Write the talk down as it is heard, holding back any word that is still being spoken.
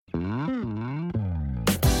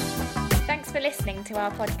Thanks for listening to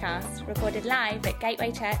our podcast, recorded live at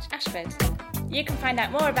Gateway Church, Ashford. You can find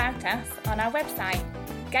out more about us on our website,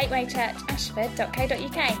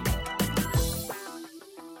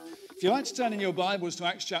 gatewaychurchashford.co.uk. If you'd like to turn in your Bibles to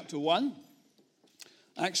Acts chapter 1,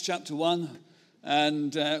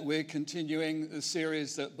 and we're continuing the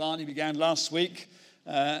series that Barney began last week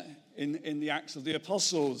in the Acts of the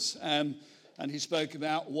Apostles, and he spoke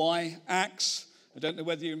about why Acts. I don't know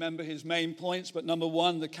whether you remember his main points, but number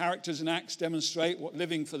one, the characters in Acts demonstrate what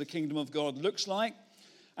living for the kingdom of God looks like.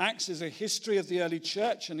 Acts is a history of the early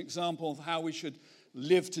church, an example of how we should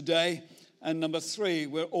live today. And number three,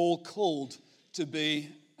 we're all called to be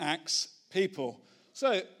Acts people.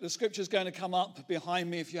 So the scripture is going to come up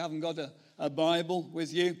behind me if you haven't got a Bible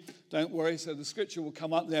with you. Don't worry, so the scripture will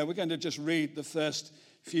come up there. We're going to just read the first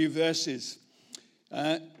few verses.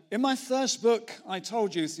 In my first book, I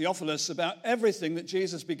told you, Theophilus, about everything that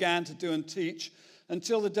Jesus began to do and teach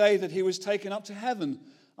until the day that he was taken up to heaven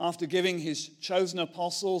after giving his chosen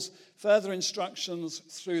apostles further instructions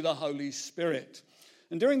through the Holy Spirit.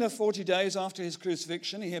 And during the 40 days after his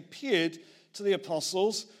crucifixion, he appeared to the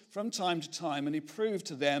apostles from time to time, and he proved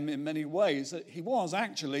to them in many ways that he was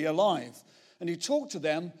actually alive. And he talked to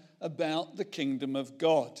them about the kingdom of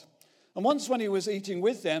God. And once when he was eating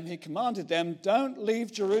with them, he commanded them, "Don't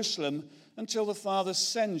leave Jerusalem until the Father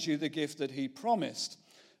sends you the gift that he promised.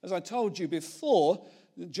 As I told you before,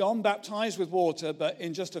 John baptized with water, but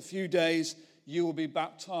in just a few days you will be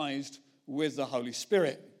baptized with the Holy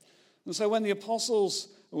Spirit." And so when the apostles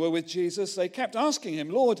were with Jesus, they kept asking him,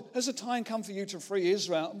 "Lord, has the time come for you to free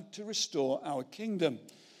Israel and to restore our kingdom?"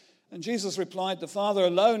 And Jesus replied, "The Father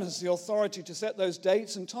alone has the authority to set those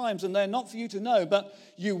dates and times, and they're not for you to know, but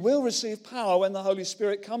you will receive power when the Holy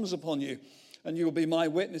Spirit comes upon you. And you will be my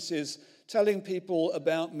witnesses, telling people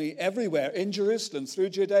about me everywhere, in Jerusalem,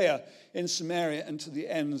 through Judea, in Samaria, and to the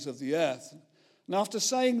ends of the earth." And after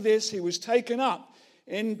saying this, he was taken up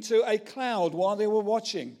into a cloud while they were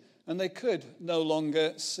watching, and they could no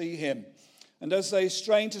longer see him. And as they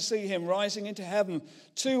strained to see him rising into heaven,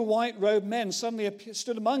 two white-robed men suddenly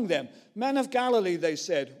stood among them. "Men of Galilee," they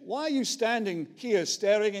said, "why are you standing here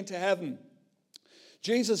staring into heaven?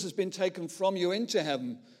 Jesus has been taken from you into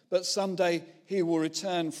heaven, but someday he will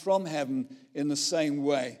return from heaven in the same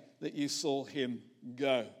way that you saw him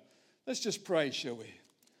go." Let's just pray, shall we?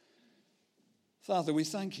 Father, we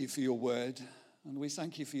thank you for your word, and we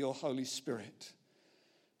thank you for your Holy Spirit.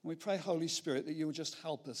 We pray, Holy Spirit, that you will just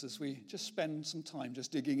help us as we just spend some time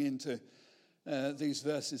just digging into these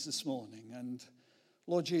verses this morning. And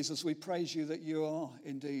Lord Jesus, we praise you that you are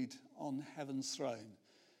indeed on heaven's throne.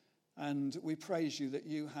 And we praise you that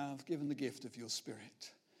you have given the gift of your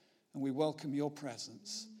Spirit. And we welcome your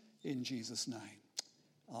presence in Jesus' name.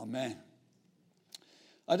 Amen.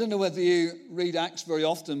 I don't know whether you read Acts very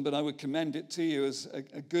often, but I would commend it to you as a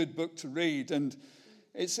good book to read. And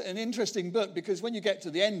it's an interesting book because when you get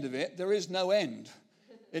to the end of it, there is no end.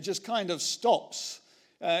 It just kind of stops.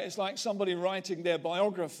 It's like somebody writing their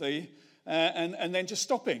biography and then just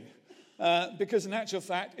stopping. Because in actual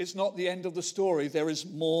fact, it's not the end of the story. There is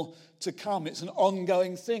more to come. It's an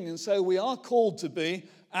ongoing thing. And so we are called to be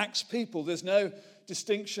Acts people. There's no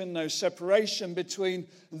distinction, no separation between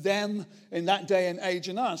them in that day and age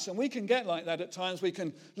and us. And we can get like that at times. We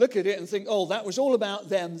can look at it and think, oh, that was all about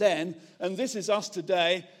them then, and this is us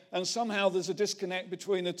today, and somehow there's a disconnect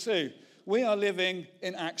between the two. We are living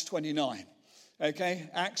in Acts 29. Okay,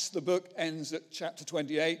 Acts, the book ends at chapter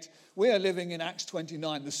 28. We are living in Acts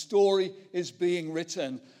 29. The story is being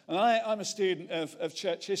written. And I'm a student of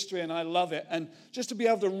church history, and I love it. And just to be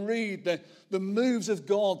able to read the moves of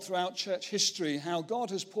God throughout church history, how God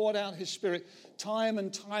has poured out his Spirit time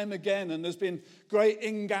and time again, and there's been great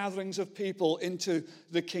ingatherings of people into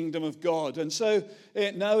the kingdom of God. And so,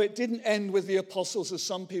 it didn't end with the apostles, as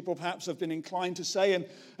some people perhaps have been inclined to say. And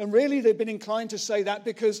really, they've been inclined to say that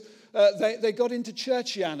because they got into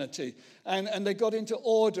churchianity, and they got into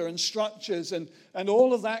order and structures and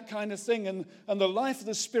all of that kind of thing. And the life of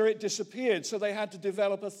the Spirit disappeared, so they had to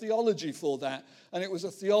develop a theology for that. And it was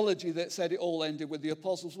a theology that said it all ended with the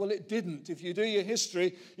apostles. Well, it didn't. If you do your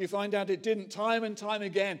history, you find out it didn't. Time and time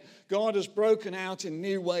again, God has broken out in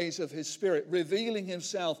new ways of his Spirit, revealing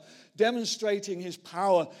himself, demonstrating his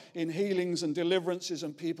power in healings and deliverances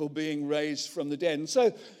and people being raised from the dead. And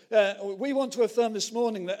so we want to affirm this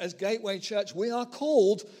morning that as Gateway Church, we are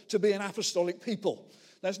called to be an apostolic people.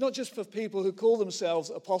 That's not just for people who call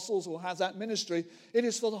themselves apostles or have that ministry. It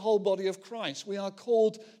is for the whole body of Christ. We are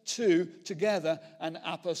called to, together, an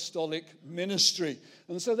apostolic ministry.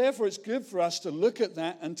 And so therefore it's good for us to look at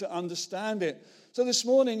that and to understand it. So this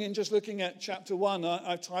morning, in just looking at chapter 1,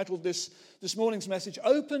 I've titled this morning's message,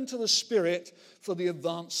 Open to the Spirit for the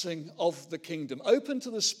Advancing of the Kingdom. Open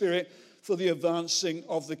to the Spirit for the advancing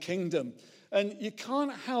of the kingdom. And you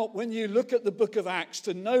can't help, when you look at the book of Acts,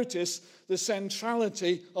 to notice the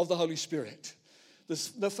centrality of the Holy Spirit.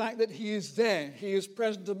 The fact that he is there, he is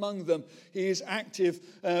present among them, he is active,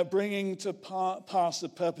 bringing to pass the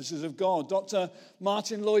purposes of God. Dr.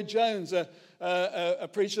 Martin Lloyd-Jones, a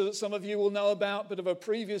preacher that some of you will know about, but of a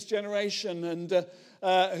previous generation, and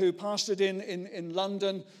who pastored in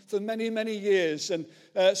London for many, many years, and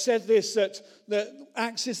said this, that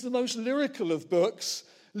Acts is the most lyrical of books.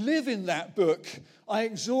 Live in that book. I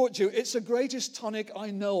exhort you. It's the greatest tonic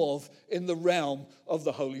I know of in the realm of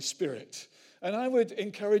the Holy Spirit. And I would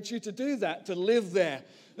encourage you to do that, to live there,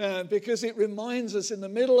 because it reminds us in the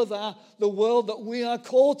middle of the world that we are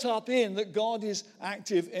caught up in, that God is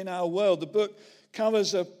active in our world. The book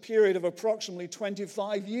covers a period of approximately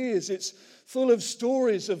 25 years. It's full of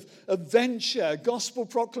stories of adventure, gospel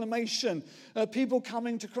proclamation, people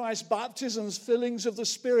coming to Christ, baptisms, fillings of the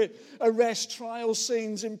Spirit, arrest, trial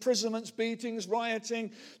scenes, imprisonments, beatings,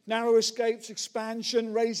 rioting, narrow escapes,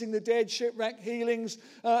 expansion, raising the dead, shipwreck, healings,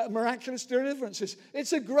 miraculous deliverances.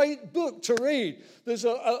 It's a great book to read. There's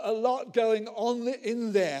a lot going on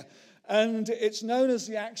in there. And it's known as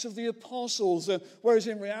the Acts of the Apostles, whereas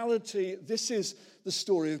in reality, this is the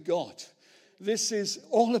story of God. This is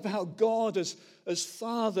all about God as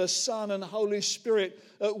Father, Son, and Holy Spirit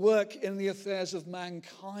at work in the affairs of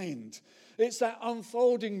mankind. It's that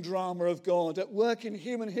unfolding drama of God at work in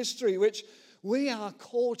human history, which we are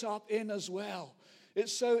caught up in as well.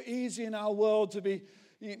 It's so easy in our world to be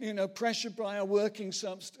pressured by our working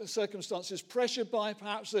circumstances, pressured by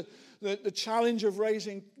perhaps the challenge of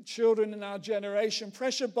raising children in our generation,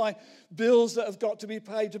 pressured by bills that have got to be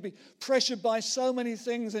paid, to be pressured by so many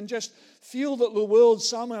things, and just feel that the world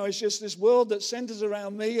somehow is just this world that centers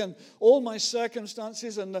around me and all my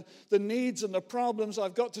circumstances and the needs and the problems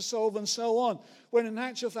I've got to solve and so on. When in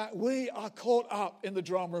actual fact, we are caught up in the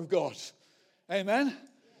drama of God. Amen?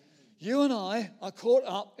 You and I are caught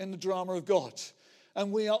up in the drama of God.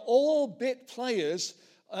 And we are all bit players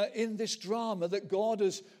in this drama that God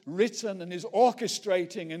has written and is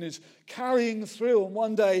orchestrating and is carrying through, and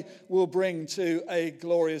one day will bring to a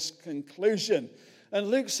glorious conclusion. And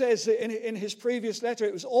Luke says that in his previous letter,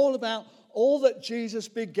 it was all about all that Jesus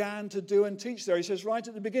began to do and teach there. He says right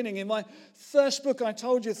at the beginning, in my first book I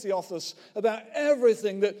told you, Theophilus, about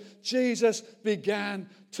everything that Jesus began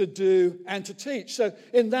to do and to teach. So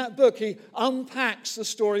in that book, he unpacks the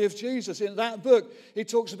story of Jesus. In that book, he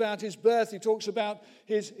talks about his birth. He talks about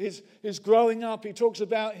his growing up. He talks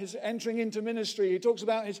about his entering into ministry. He talks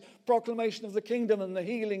about his proclamation of the kingdom and the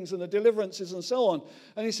healings and the deliverances and so on.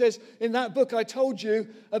 And he says, in that book, I told you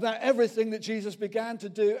about everything that Jesus began to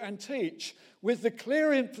do and teach, with the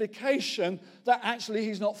clear implication that actually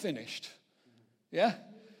he's not finished. Yeah?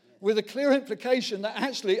 With a clear implication that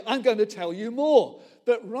actually I'm going to tell you more.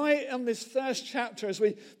 But right in this first chapter, as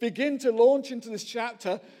we begin to launch into this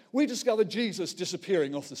chapter, we discover Jesus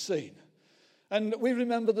disappearing off the scene. And we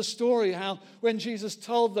remember the story how when Jesus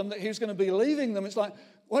told them that he was going to be leaving them, it's like,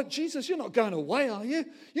 what, Jesus, you're not going away, are you?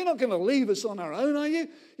 You're not going to leave us on our own, are you?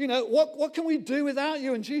 You know, what can we do without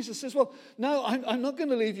you? And Jesus says, well, no, I'm not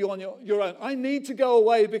going to leave you on your own. I need to go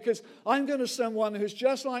away because I'm going to send one who's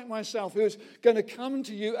just like myself, who's going to come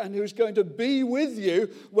to you and who's going to be with you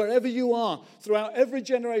wherever you are, throughout every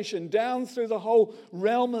generation, down through the whole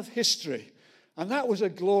realm of history. And that was a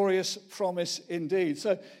glorious promise indeed.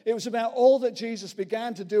 So it was about all that Jesus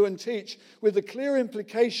began to do and teach, with the clear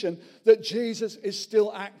implication that Jesus is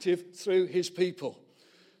still active through his people.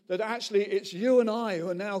 That actually it's you and I who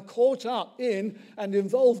are now caught up in and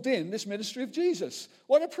involved in this ministry of Jesus.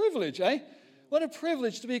 What a privilege, eh? What a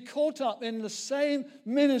privilege to be caught up in the same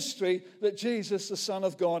ministry that Jesus, the Son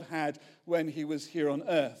of God, had when he was here on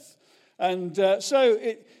earth. And so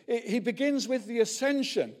he begins with the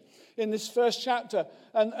ascension in this first chapter.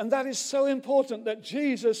 And that is so important, that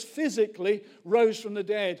Jesus physically rose from the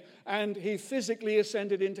dead and he physically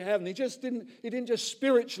ascended into heaven. He didn't just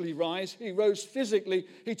spiritually rise, he rose physically.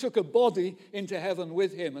 He took a body into heaven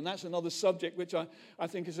with him. And that's another subject which I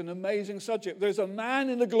think is an amazing subject. There's a man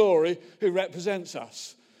in the glory who represents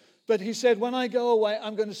us. But he said, when I go away,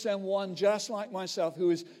 I'm going to send one just like myself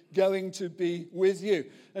who is going to be with you.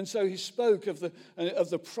 And so he spoke of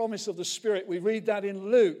the promise of the Spirit. We read that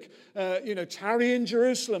in Luke. Tarry in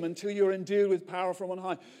Jerusalem until you're endued with power from on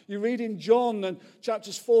high. You read in John and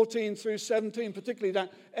chapters 14 through 17, particularly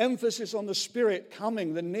that emphasis on the Spirit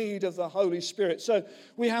coming, the need of the Holy Spirit. So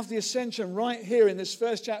we have the ascension right here in this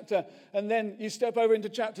first chapter. And then you step over into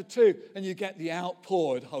chapter 2 and you get the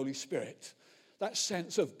outpoured Holy Spirit. That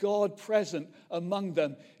sense of God present among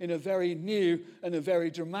them in a very new and a very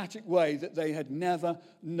dramatic way that they had never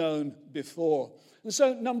known before. And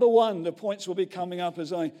so, number one, the points will be coming up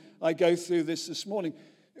as I go through this morning.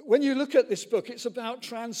 When you look at this book, it's about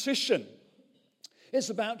transition. It's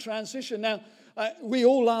about transition. Now, we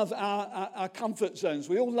all love our comfort zones.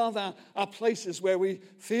 We all love our places where we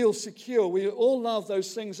feel secure. We all love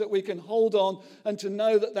those things that we can hold on and to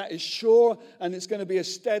know that is sure and it's going to be a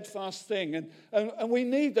steadfast thing. And we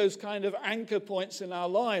need those kind of anchor points in our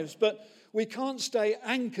lives. But we can't stay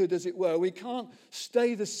anchored, as it were. We can't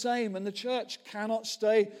stay the same, and the church cannot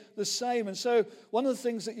stay the same. And so one of the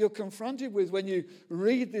things that you're confronted with when you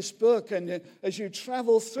read this book and as you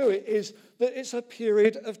travel through it is that it's a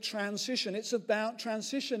period of transition. It's about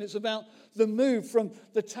transition. It's about the move from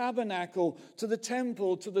the tabernacle to the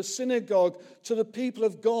temple to the synagogue to the people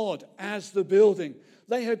of God as the building.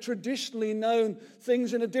 They had traditionally known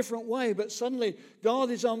things in a different way, but suddenly God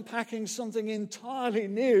is unpacking something entirely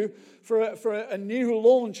new for a new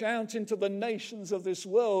launch out into the nations of this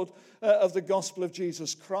world of the gospel of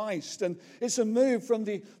Jesus Christ. And it's a move from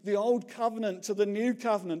the old covenant to the new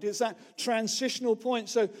covenant. It's that transitional point.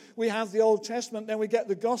 So we have the Old Testament, then we get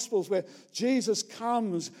the Gospels where Jesus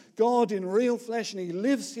comes, God in real flesh, and he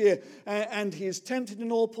lives here, and he is tempted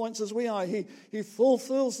in all points as we are. He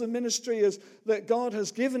fulfills the ministry that God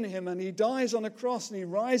has given him, and he dies on a cross, and he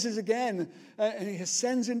rises again, and he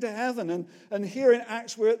ascends into heaven. And here in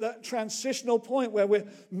Acts, we're at that transitional point where we're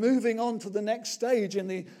moving on to the next stage in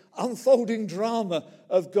the unfolding drama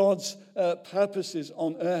of God's purposes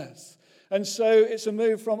on earth. And so it's a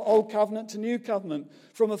move from Old Covenant to New Covenant,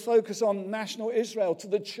 from a focus on national Israel to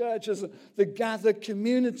the church as the gathered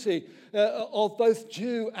community of both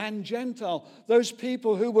Jew and Gentile. Those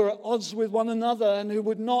people who were at odds with one another and who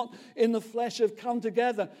would not in the flesh have come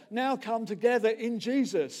together, now come together in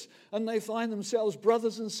Jesus. And they find themselves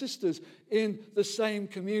brothers and sisters in the same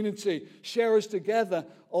community, sharers together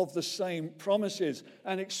of the same promises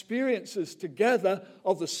and experiences together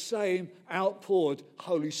of the same outpoured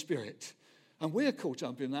Holy Spirit. And we're caught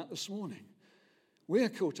up in that this morning. We're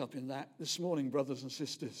caught up in that this morning, brothers and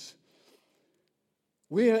sisters.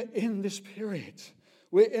 We're in this period.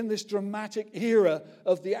 We're in this dramatic era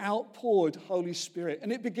of the outpoured Holy Spirit.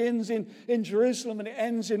 And it begins in Jerusalem and it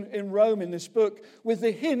ends in Rome in this book with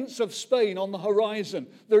the hints of Spain on the horizon.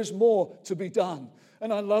 There's more to be done.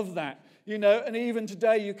 And I love that. And even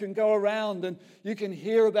today you can go around and you can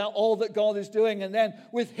hear about all that God is doing, and then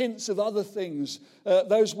with hints of other things,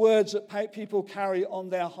 those words that people carry on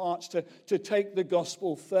their hearts to take the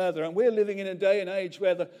gospel further. And we're living in a day and age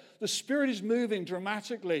where the Spirit is moving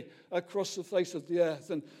dramatically across the face of the earth.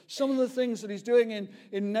 And some of the things that he's doing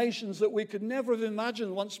in nations that we could never have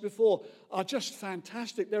imagined once before are just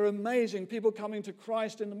fantastic. They're amazing. People coming to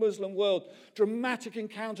Christ in the Muslim world, dramatic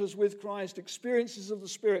encounters with Christ, experiences of the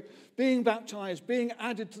Spirit, being baptized, being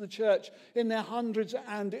added to the church in their hundreds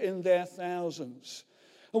and in their thousands.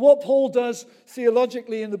 And what Paul does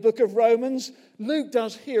theologically in the book of Romans, Luke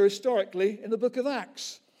does here historically in the book of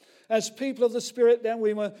Acts. As people of the Spirit, then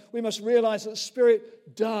we must realize that the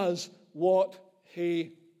Spirit does what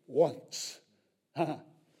he wants.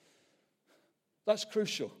 That's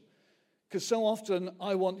crucial, because so often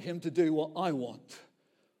I want him to do what I want,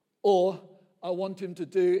 or I want him to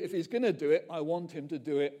do, if he's going to do it, I want him to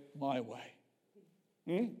do it my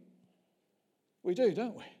way. We do,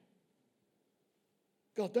 don't we?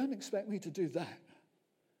 God, don't expect me to do that.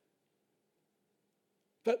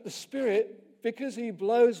 But the Spirit, because he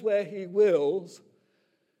blows where he wills,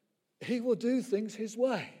 he will do things his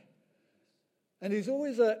way. And he's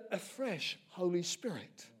always a fresh Holy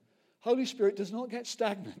Spirit. Holy Spirit does not get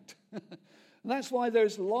stagnant. And that's why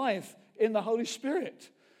there's life in the Holy Spirit.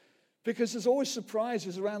 Because there's always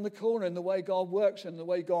surprises around the corner in the way God works and the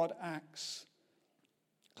way God acts.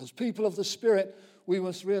 As people of the Spirit, we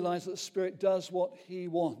must realize that the Spirit does what he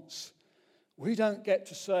wants. We don't get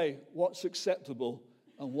to say what's acceptable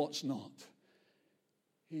and what's not.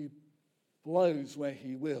 He blows where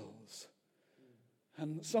he wills.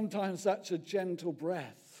 And sometimes that's a gentle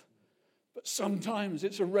breath. But sometimes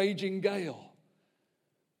it's a raging gale.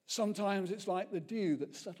 Sometimes it's like the dew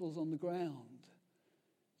that settles on the ground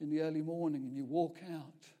in the early morning and you walk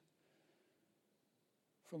out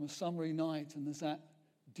from a summery night, and there's that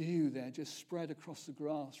dew there just spread across the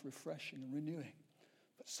grass, refreshing and renewing.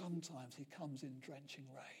 But sometimes he comes in drenching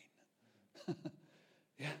rain.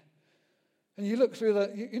 Yeah. And you look through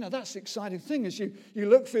that's the exciting thing. As you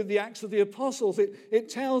look through the Acts of the Apostles, it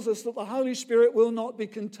tells us that the Holy Spirit will not be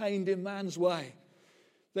contained in man's way,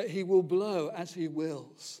 that he will blow as he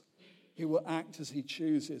wills. He will act as he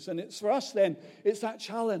chooses. And it's for us then, it's that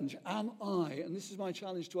challenge. Am I, and this is my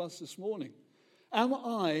challenge to us this morning, am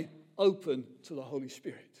I open to the Holy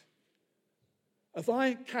Spirit? Have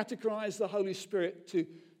I categorized the Holy Spirit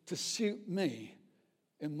to suit me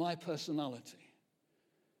in my personality?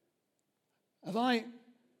 Have I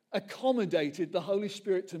accommodated the Holy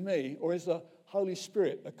Spirit to me, or is the Holy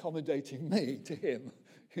Spirit accommodating me to him?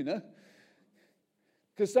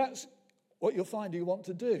 Because that's what you'll find you want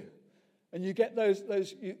to do. And you get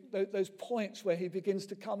those points where he begins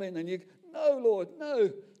to come in and you, no, Lord,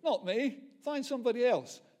 no, not me. Find somebody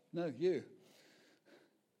else. No, you.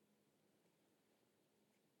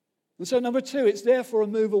 And so number 2, it's therefore a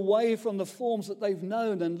move away from the forms that they've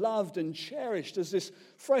known and loved and cherished as this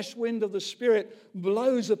fresh wind of the Spirit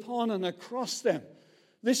blows upon and across them.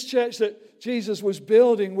 This church that Jesus was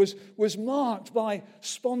building was marked by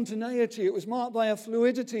spontaneity. It was marked by a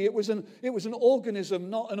fluidity. It was an organism,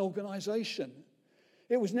 not an organization.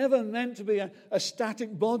 It was never meant to be a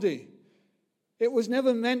static body. It was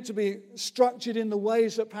never meant to be structured in the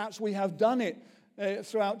ways that perhaps we have done it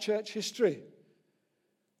throughout church history.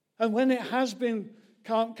 And when it has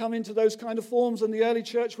come into those kind of forms, and the early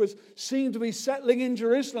church seemed to be settling in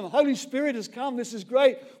Jerusalem. The Holy Spirit has come. This is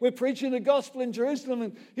great. We're preaching the gospel in Jerusalem,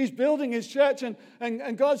 and he's building his church.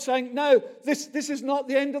 And God's saying, no, this is not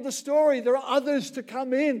the end of the story. There are others to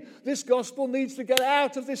come in. This gospel needs to get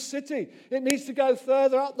out of this city. It needs to go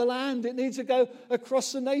further up the land. It needs to go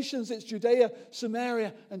across the nations. It's Judea,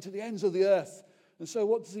 Samaria, and to the ends of the earth. And so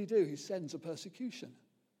what does he do? He sends a persecution.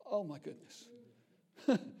 Oh, my goodness.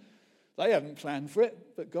 They hadn't planned for it,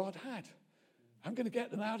 but God had. I'm going to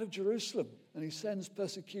get them out of Jerusalem. And he sends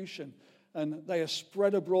persecution, and they are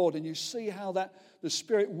spread abroad. And you see how the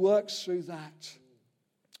Spirit works through that.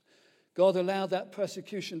 God allowed that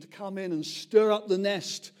persecution to come in and stir up the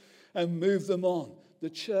nest and move them on. The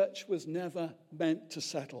church was never meant to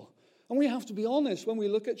settle. And we have to be honest when we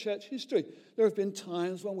look at church history. There have been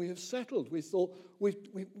times when we have settled. We thought,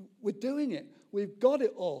 we're doing it. We've got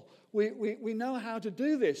it all. We know how to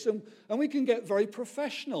do this. And we can get very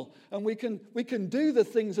professional. And we can do the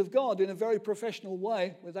things of God in a very professional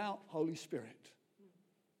way without Holy Spirit.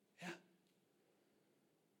 Yeah.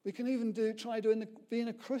 We can even try being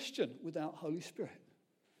a Christian without Holy Spirit.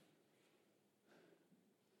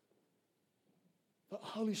 But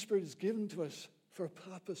Holy Spirit is given to us for a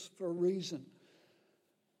purpose, for a reason.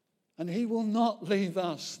 And he will not leave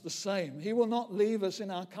us the same. He will not leave us in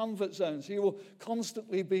our comfort zones. He will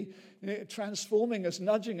constantly be transforming us,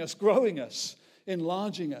 nudging us, growing us,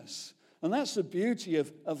 enlarging us. And that's the beauty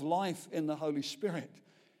of life in the Holy Spirit.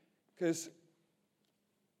 Because,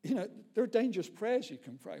 there are dangerous prayers you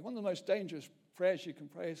can pray. One of the most dangerous prayers you can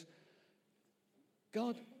pray is,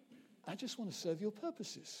 God, I just want to serve your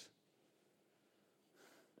purposes.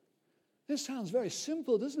 This sounds very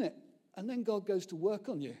simple, doesn't it? And then God goes to work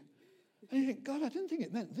on you. And you think, God, I didn't think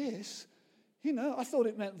it meant this. I thought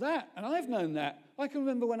it meant that. And I've known that. I can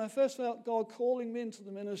remember when I first felt God calling me into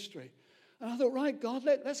the ministry. And I thought, right, God,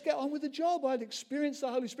 let's get on with the job. I'd experienced the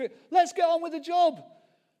Holy Spirit. Let's get on with the job.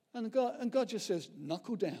 And God just says,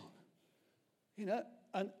 knuckle down.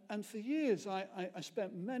 And for years, I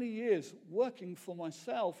spent many years working for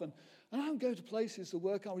myself. And I would go to places, the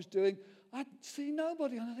work I was doing, I'd see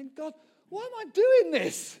nobody. And I think, God, why am I doing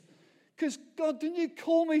this? Because, God, didn't you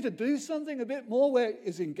call me to do something a bit more where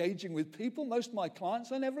it's engaging with people? Most of my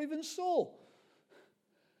clients I never even saw.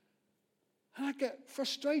 And I get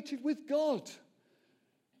frustrated with God.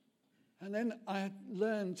 And then I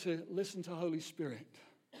learned to listen to Holy Spirit.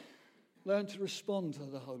 Learn to respond to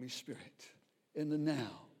the Holy Spirit in the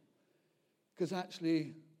now. Because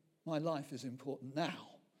actually, my life is important now.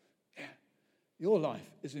 Yeah. Your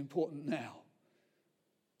life is important now.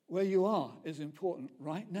 Where you are is important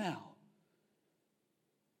right now.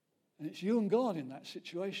 And it's you and God in that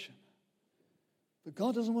situation. But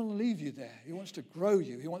God doesn't want to leave you there. He wants to grow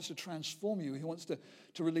you. He wants to transform you. He wants to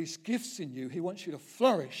release gifts in you. He wants you to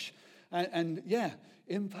flourish and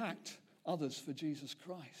impact others for Jesus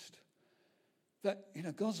Christ. That,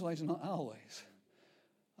 God's ways are not our ways.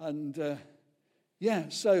 And,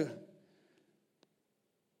 so,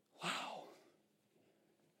 wow.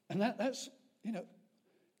 And that's,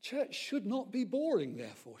 church should not be boring,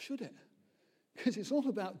 therefore, should it? Because it's all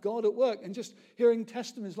about God at work. And just hearing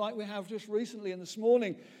testimonies like we have just recently and this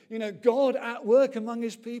morning, God at work among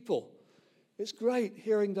his people. It's great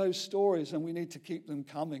hearing those stories, and we need to keep them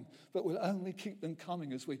coming. But we'll only keep them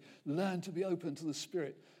coming as we learn to be open to the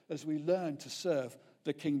Spirit, as we learn to serve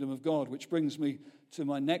the kingdom of God. Which brings me to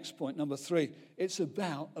my next point, number 3. It's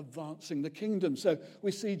about advancing the kingdom. So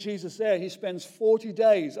we see Jesus there. He spends 40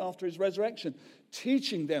 days after his resurrection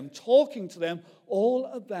teaching them, talking to them all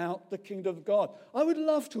about the kingdom of God. I would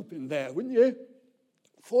love to have been there, wouldn't you?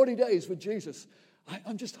 40 days with Jesus.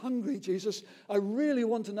 I'm just hungry, Jesus. I really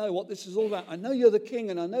want to know what this is all about. I know you're the king,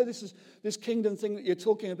 and I know this is this kingdom thing that you're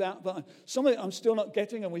talking about, but some of it I'm still not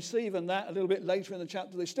getting, and we see even that a little bit later in the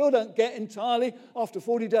chapter. They still don't get entirely, after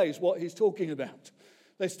 40 days, what he's talking about.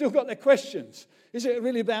 They've still got their questions. Is it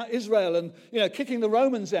really about Israel and, kicking the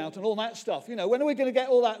Romans out and all that stuff? When are we going to get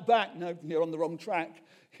all that back? No, you're on the wrong track,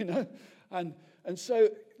 And so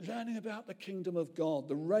learning about the kingdom of God,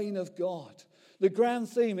 the reign of God. The grand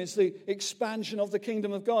theme is the expansion of the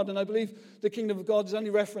kingdom of God. And I believe the kingdom of God is only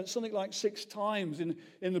referenced something like 6 times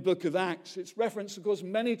in the book of Acts. It's referenced, of course,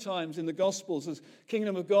 many times in the Gospels as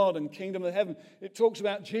kingdom of God and kingdom of heaven. It talks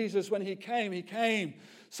about Jesus when he came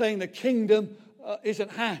saying the kingdom is at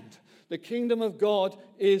hand. The kingdom of God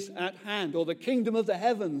is at hand. Or the kingdom of the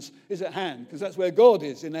heavens is at hand. Because that's where God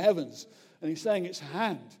is, in the heavens. And he's saying it's at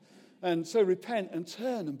hand. And so repent and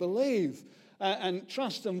turn and believe and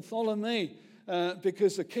trust and follow me.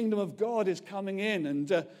 Because the kingdom of God is coming in.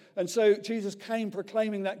 And so Jesus came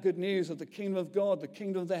proclaiming that good news of the kingdom of God, the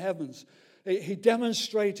kingdom of the heavens. He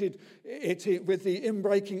demonstrated it with the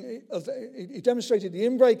inbreaking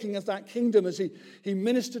of that kingdom as he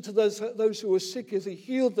ministered to those who were sick, as he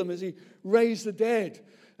healed them, as he raised the dead,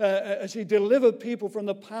 as he delivered people from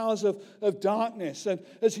the powers of darkness, and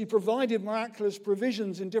as he provided miraculous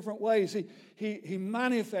provisions in different ways. He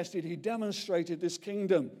manifested, he demonstrated this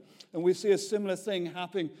kingdom. And we see a similar thing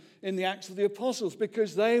happening in the Acts of the Apostles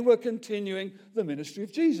because they were continuing the ministry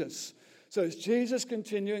of Jesus. So it's Jesus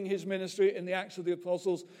continuing his ministry in the Acts of the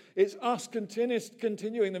Apostles. It's us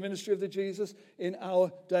continuing the ministry of the Jesus in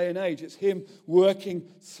our day and age. It's him working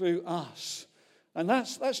through us. And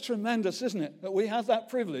that's tremendous, isn't it? That we have that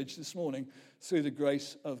privilege this morning through the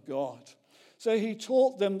grace of God. So he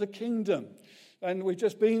taught them the kingdom. And we've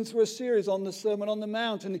just been through a series on the Sermon on the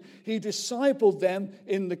Mount, and he discipled them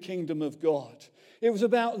in the kingdom of God. It was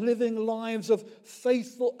about living lives of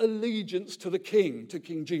faithful allegiance to the King, to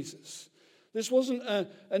King Jesus. This wasn't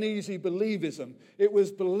an easy believism. It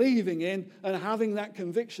was believing in and having that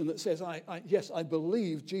conviction that says, yes, I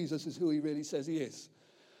believe Jesus is who he really says he is.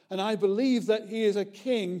 And I believe that he is a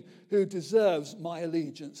king who deserves my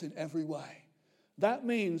allegiance in every way. That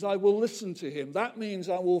means I will listen to him. That means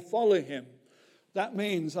I will follow him. That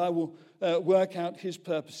means I will work out his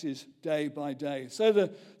purposes day by day. So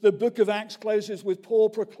the book of Acts closes with Paul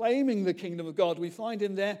proclaiming the kingdom of God. We find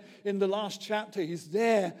him there in the last chapter. He's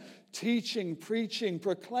there teaching, preaching,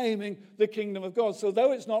 proclaiming the kingdom of God. So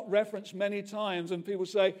though it's not referenced many times, and people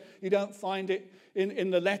say you don't find it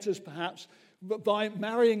in the letters perhaps, but by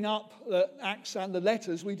marrying up Acts and the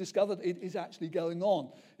letters, we discover that it is actually going on.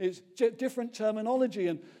 It's different terminology.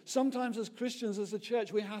 And sometimes as Christians, as a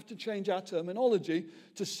church, we have to change our terminology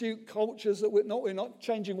to suit cultures that we're not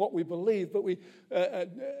changing what we believe, but we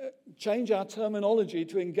change our terminology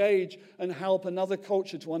to engage and help another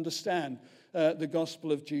culture to understand the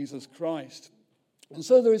gospel of Jesus Christ. And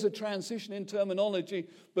so there is a transition in terminology,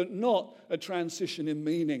 but not a transition in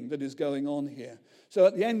meaning that is going on here. So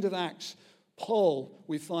at the end of Acts, Paul,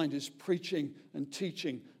 we find, is preaching and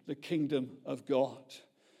teaching the kingdom of God.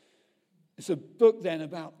 It's a book then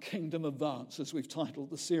about kingdom advance, as we've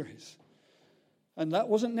titled the series. And that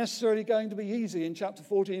wasn't necessarily going to be easy. In chapter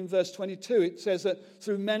 14, verse 22, it says that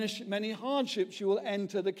through many hardships you will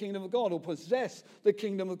enter the kingdom of God or possess the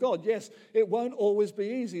kingdom of God. Yes, it won't always be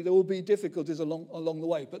easy. There will be difficulties along the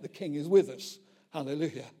way, but the King is with us.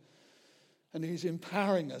 Hallelujah. And he's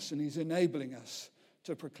empowering us and he's enabling us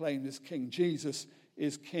to proclaim this King. Jesus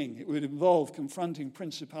is King. It would involve confronting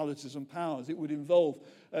principalities and powers. It would involve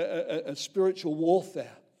a spiritual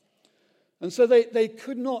warfare. And so they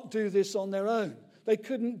could not do this on their own. They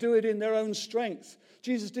couldn't do it in their own strength.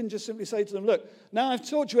 Jesus didn't just simply say to them, look, now I've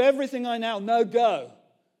taught you everything I now know, go.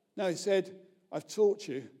 No, he said, I've taught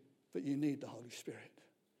you, but you need the Holy Spirit.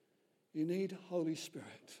 You need Holy Spirit.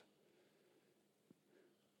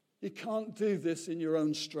 You can't do this in your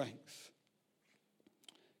own strength.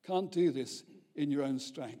 Can't do this in your own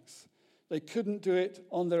strength. They couldn't do it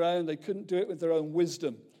on their own. They couldn't do it with their own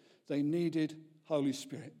wisdom. They needed Holy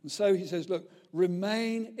Spirit. And so he says, look,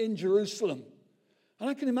 remain in Jerusalem. And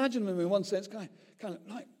I can imagine them in one sense kind of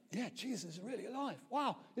like, yeah, Jesus is really alive.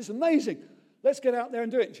 Wow, it's amazing. Let's get out there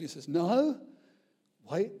and do it. And Jesus says, no,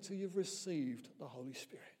 wait till you've received the Holy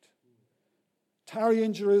Spirit. Tarry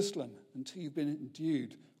in Jerusalem until you've been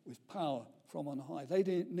endued with power from on high.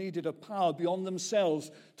 They needed a power beyond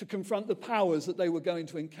themselves to confront the powers that they were going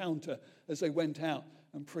to encounter as they went out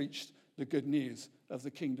and preached the good news of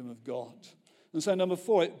the kingdom of God. And so number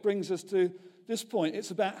 4, it brings us to this point.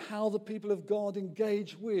 It's about how the people of God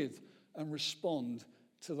engage with and respond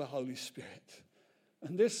to the Holy Spirit.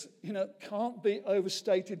 And this, can't be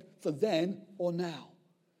overstated for then or now.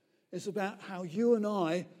 It's about how you and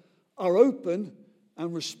I are open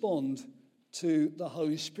and respond to the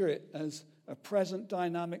Holy Spirit as a present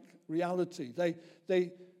dynamic reality.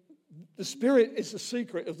 The Spirit is the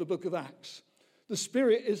secret of the book of Acts. The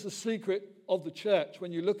Spirit is the secret of the church.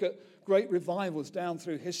 When you look at great revivals down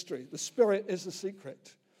through history, the Spirit is the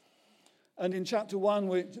secret. And in chapter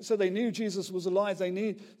 1, so they knew Jesus was alive. They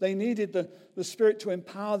needed the Spirit to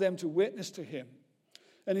empower them to witness to him.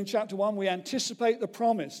 And in chapter 1, we anticipate the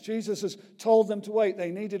promise. Jesus has told them to wait.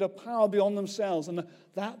 They needed a power beyond themselves. And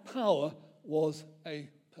that power was a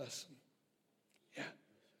person. Yeah.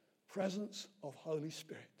 Presence of Holy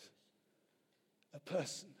Spirit. A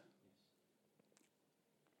person.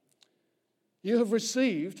 You have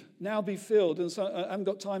received, now be filled. And so I haven't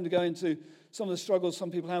got time to go into some of the struggles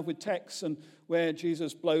some people have with texts and where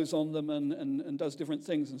Jesus blows on them and does different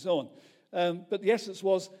things and so on. But the essence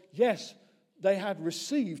was, yes, they had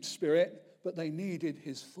received Spirit, but they needed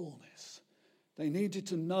his fullness. They needed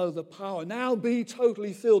to know the power. Now be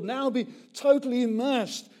totally filled. Now be totally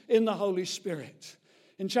immersed in the Holy Spirit.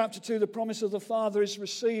 In chapter 2, the promise of the Father is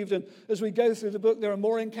received. And as we go through the book, there are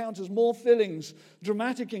more encounters, more fillings,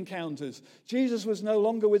 dramatic encounters. Jesus was no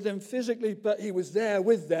longer with them physically, but he was there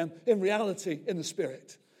with them in reality, in the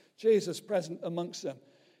Spirit. Jesus present amongst them.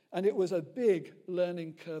 And it was a big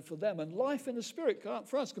learning curve for them. And life in the Spirit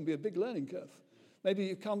for us can be a big learning curve. Maybe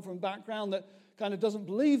you've come from a background that kind of doesn't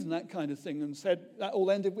believe in that kind of thing and said that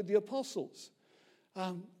all ended with the apostles.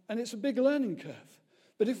 And it's a big learning curve.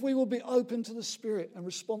 But if we will be open to the Spirit and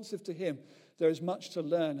responsive to him, there is much to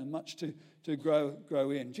learn and much to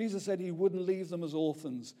grow in. Jesus said he wouldn't leave them as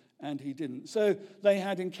orphans, and he didn't. So they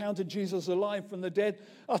had encountered Jesus alive from the dead,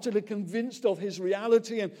 utterly convinced of his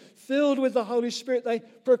reality and filled with the Holy Spirit. They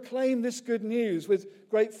proclaimed this good news with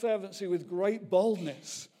great fervency, with great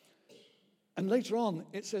boldness. And later on,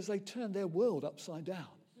 it says they turned their world upside down.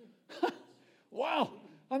 Wow.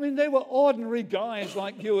 I mean, they were ordinary guys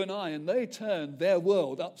like you and I, and they turned their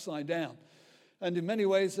world upside down. And in many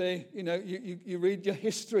ways, you read your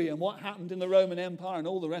history and what happened in the Roman Empire and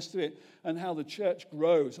all the rest of it, and how the church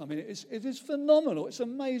grows. I mean, it is phenomenal. It's an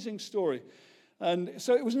amazing story. And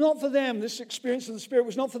so it was not for them, this experience of the Spirit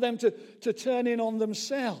was not for them to turn in on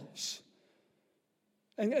themselves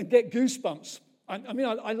and get goosebumps.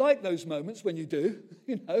 I like those moments when you do,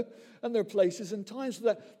 and there are places and times for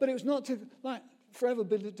that. But it was not to forever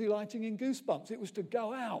be delighting in goosebumps. It was to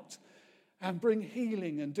go out and bring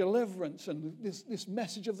healing and deliverance and this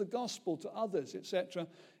message of the gospel to others, etc.,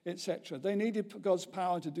 etc. They needed God's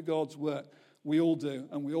power to do God's work. We all do,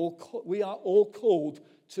 and we are all called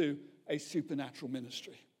to a supernatural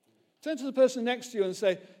ministry. Turn to the person next to you and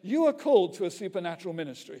say, you are called to a supernatural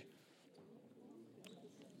ministry.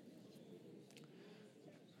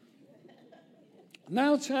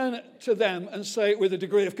 Now turn to them and say it with a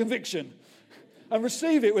degree of conviction. And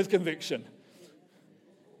receive it with conviction.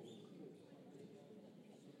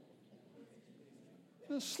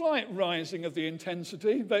 A slight rising of the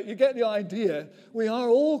intensity, but you get the idea. We are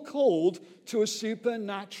all called to a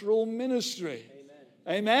supernatural ministry.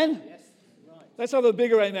 Amen? Amen? Yes. Right. Let's have a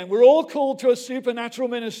bigger amen. We're all called to a supernatural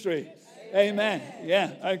ministry. Yes. Amen.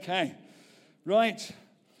 Yeah, okay. Right.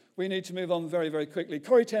 We need to move on very, very quickly.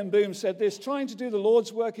 Corrie ten Boom said this: trying to do the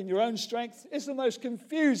Lord's work in your own strength is the most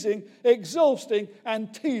confusing, exhausting,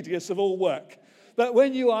 and tedious of all work. But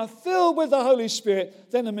when you are filled with the Holy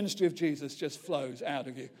Spirit, then the ministry of Jesus just flows out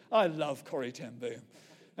of you. I love Corrie ten Boom.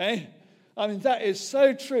 I mean, that is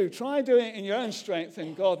so true. Try doing it in your own strength,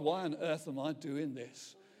 and God, why on earth am I doing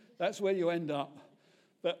this? That's where you end up.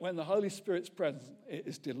 But when the Holy Spirit's present, it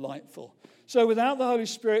is delightful. So without the Holy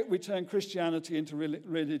Spirit, we turn Christianity into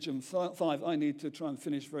religion. 5, I need to try and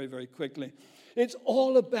finish very, very quickly. It's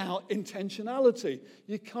all about intentionality.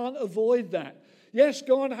 You can't avoid that. Yes,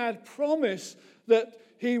 God had promised that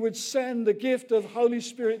he would send the gift of Holy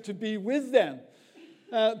Spirit to be with them.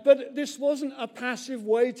 But this wasn't a passive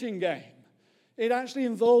waiting game. It actually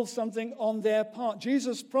involved something on their part.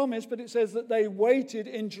 Jesus promised, but it says that they waited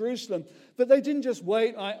in Jerusalem. But they didn't just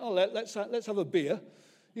wait, let's have a beer.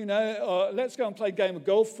 or let's go and play a game of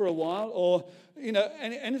golf for a while, or,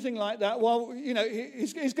 anything like that. Well,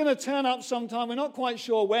 he's going to turn up sometime. We're not quite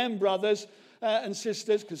sure when, brothers and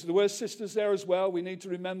sisters, because there were sisters there as well. We need to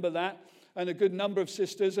remember that, and a good number of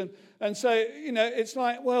sisters. And so, it's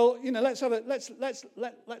like, well, let's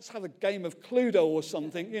have a game of Cluedo or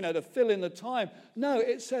something, to fill in the time. No,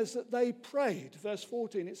 it says that they prayed. Verse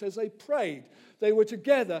 14, it says they prayed. They were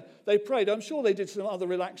together, they prayed. I'm sure they did some other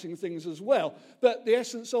relaxing things as well. But the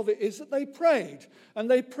essence of it is that they prayed. And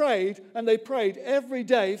they prayed, and they prayed every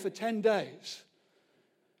day for 10 days.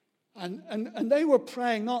 And they were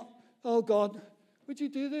praying not, oh God, would you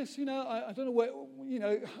do this? I don't know what,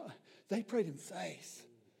 they prayed in faith.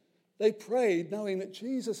 They prayed knowing that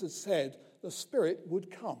Jesus had said the Spirit would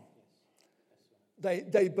come.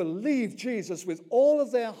 They believed Jesus with all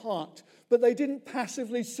of their heart, but they didn't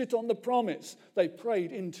passively sit on the promise. They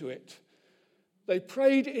prayed into it. They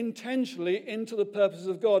prayed intentionally into the purposes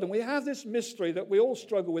of God. And we have this mystery that we all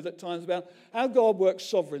struggle with at times about how God works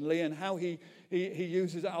sovereignly and how he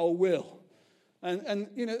uses our will. And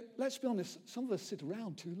let's be honest, some of us sit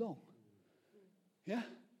around too long. Yeah?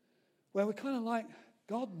 Where we're kind of like,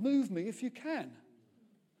 God, move me if you can.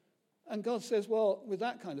 And God says, well, with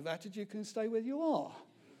that kind of attitude, you can stay where you are.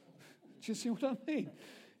 Do you see what I mean?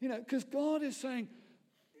 Because God is saying,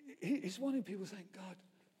 he's wanting people saying, God,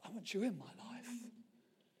 I want you in my life.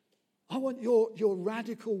 I want your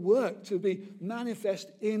radical work to be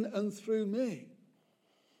manifest in and through me.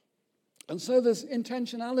 And so there's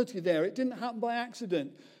intentionality there. It didn't happen by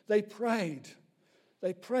accident. They prayed.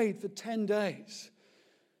 They prayed for 10 days.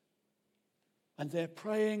 And their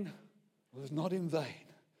praying was not in vain.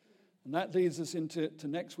 And that leads us into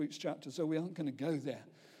next week's chapter, so we aren't going to go there.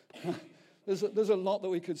 There's a lot that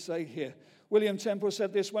we could say here. William Temple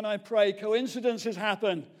said this, when I pray, coincidences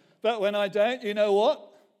happen. But when I don't, you know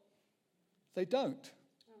what? They don't.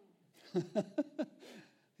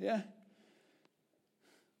 Yeah?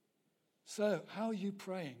 So, how are you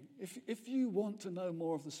praying? If you want to know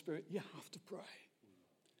more of the Spirit, you have to pray.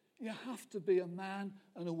 You have to be a man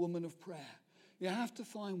and a woman of prayer. You have to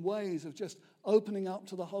find ways of just opening up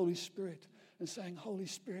to the Holy Spirit and saying, Holy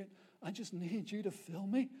Spirit, I just need you to fill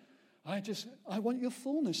me. I want your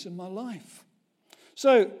fullness in my life.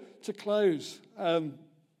 So, to close,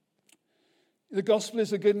 the gospel is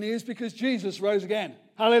the good news because Jesus rose again.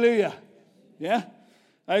 Hallelujah. Yeah?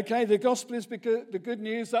 Okay, the gospel is the good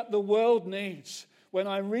news that the world needs. When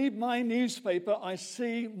I read my newspaper, I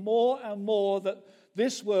see more and more that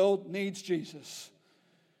this world needs Jesus.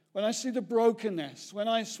 When I see the brokenness, when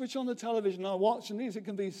I switch on the television and I watch and these, it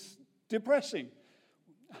can be depressing.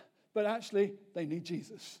 But actually, they need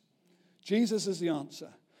Jesus. Jesus is the answer.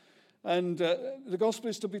 And the gospel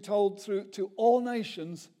is to be told to all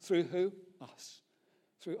nations through who? Us.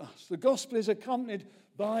 Through us. The gospel is accompanied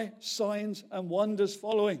by signs and wonders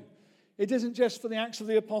following. It isn't just for the Acts of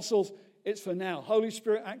the Apostles, it's for now. Holy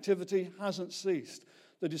Spirit activity hasn't ceased.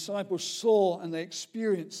 The disciples saw and they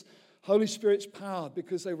experienced Holy Spirit's power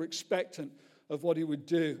because they were expectant of what he would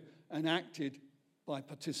do and acted by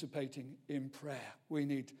participating in prayer. We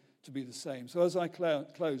need to be the same. So as I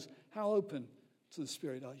close, how open to the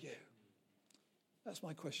Spirit are you? That's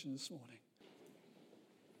my question this morning.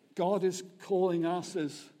 God is calling us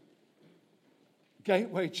as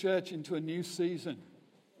Gateway Church into a new season.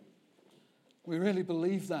 We really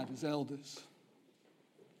believe that as elders.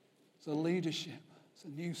 It's a leadership. It's a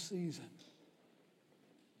new season.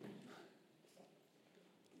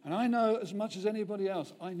 And I know as much as anybody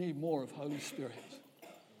else, I need more of Holy Spirit.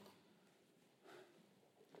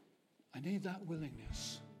 I need that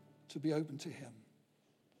willingness to be open to him.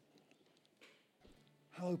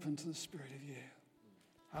 How open to the Spirit of you?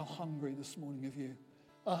 How hungry this morning of you?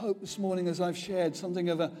 I hope this morning as I've shared, something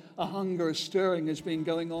of a hunger, a stirring has been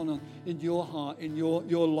going on in your heart, in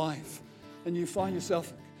your life. And you find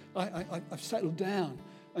yourself, I've settled down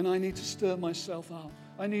and I need to stir myself up.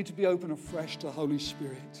 I need to be open afresh to Holy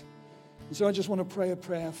Spirit. And so I just want to pray a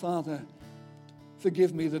prayer. Father,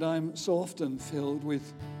 forgive me that I'm so often filled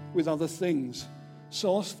with other things,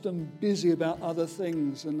 so often busy about other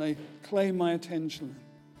things, and they claim my attention.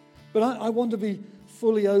 But I want to be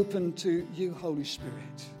fully open to you, Holy Spirit.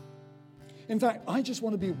 In fact, I just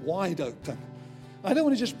want to be wide open. I don't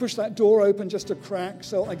want to just push that door open just a crack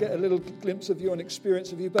so I get a little glimpse of you and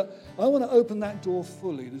experience of you, but I want to open that door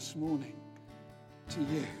fully this morning to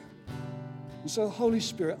you. And so, Holy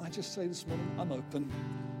Spirit, I just say this morning, I'm open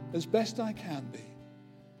as best I can be.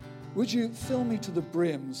 Would you fill me to the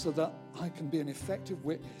brim so that I can be an effective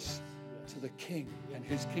witness to the King and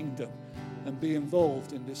his kingdom and be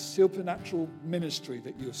involved in this supernatural ministry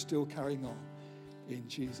that you're still carrying on. In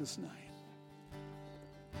Jesus' name.